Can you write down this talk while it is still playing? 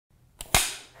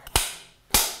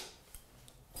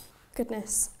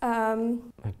Goodness. I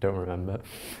don't remember.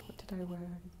 What did I wear?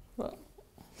 What?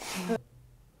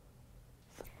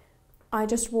 I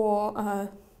just wore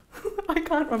I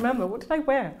can't remember. What did I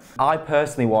wear? I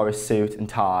personally wore a suit and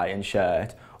tie and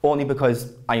shirt, only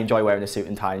because I enjoy wearing a suit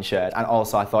and tie and shirt, and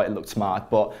also I thought it looked smart,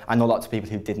 but I know lots of people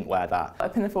who didn't wear that. A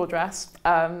pinafore dress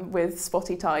with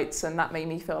spotty tights, and that made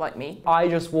me feel like me. I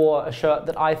just wore a shirt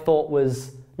that I thought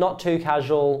was not too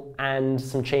casual and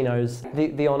some chinos.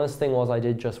 The honest thing was I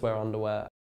did just wear underwear.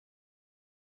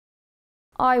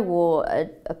 I wore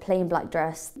a plain black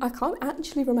dress. I can't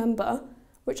actually remember,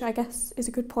 which I guess is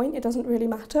a good point. It doesn't really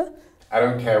matter. I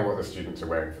don't care what the students are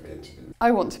wearing for the interview. I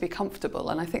want to be comfortable,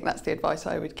 and I think that's the advice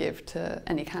I would give to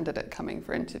any candidate coming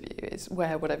for interview, is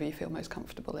wear whatever you feel most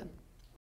comfortable in.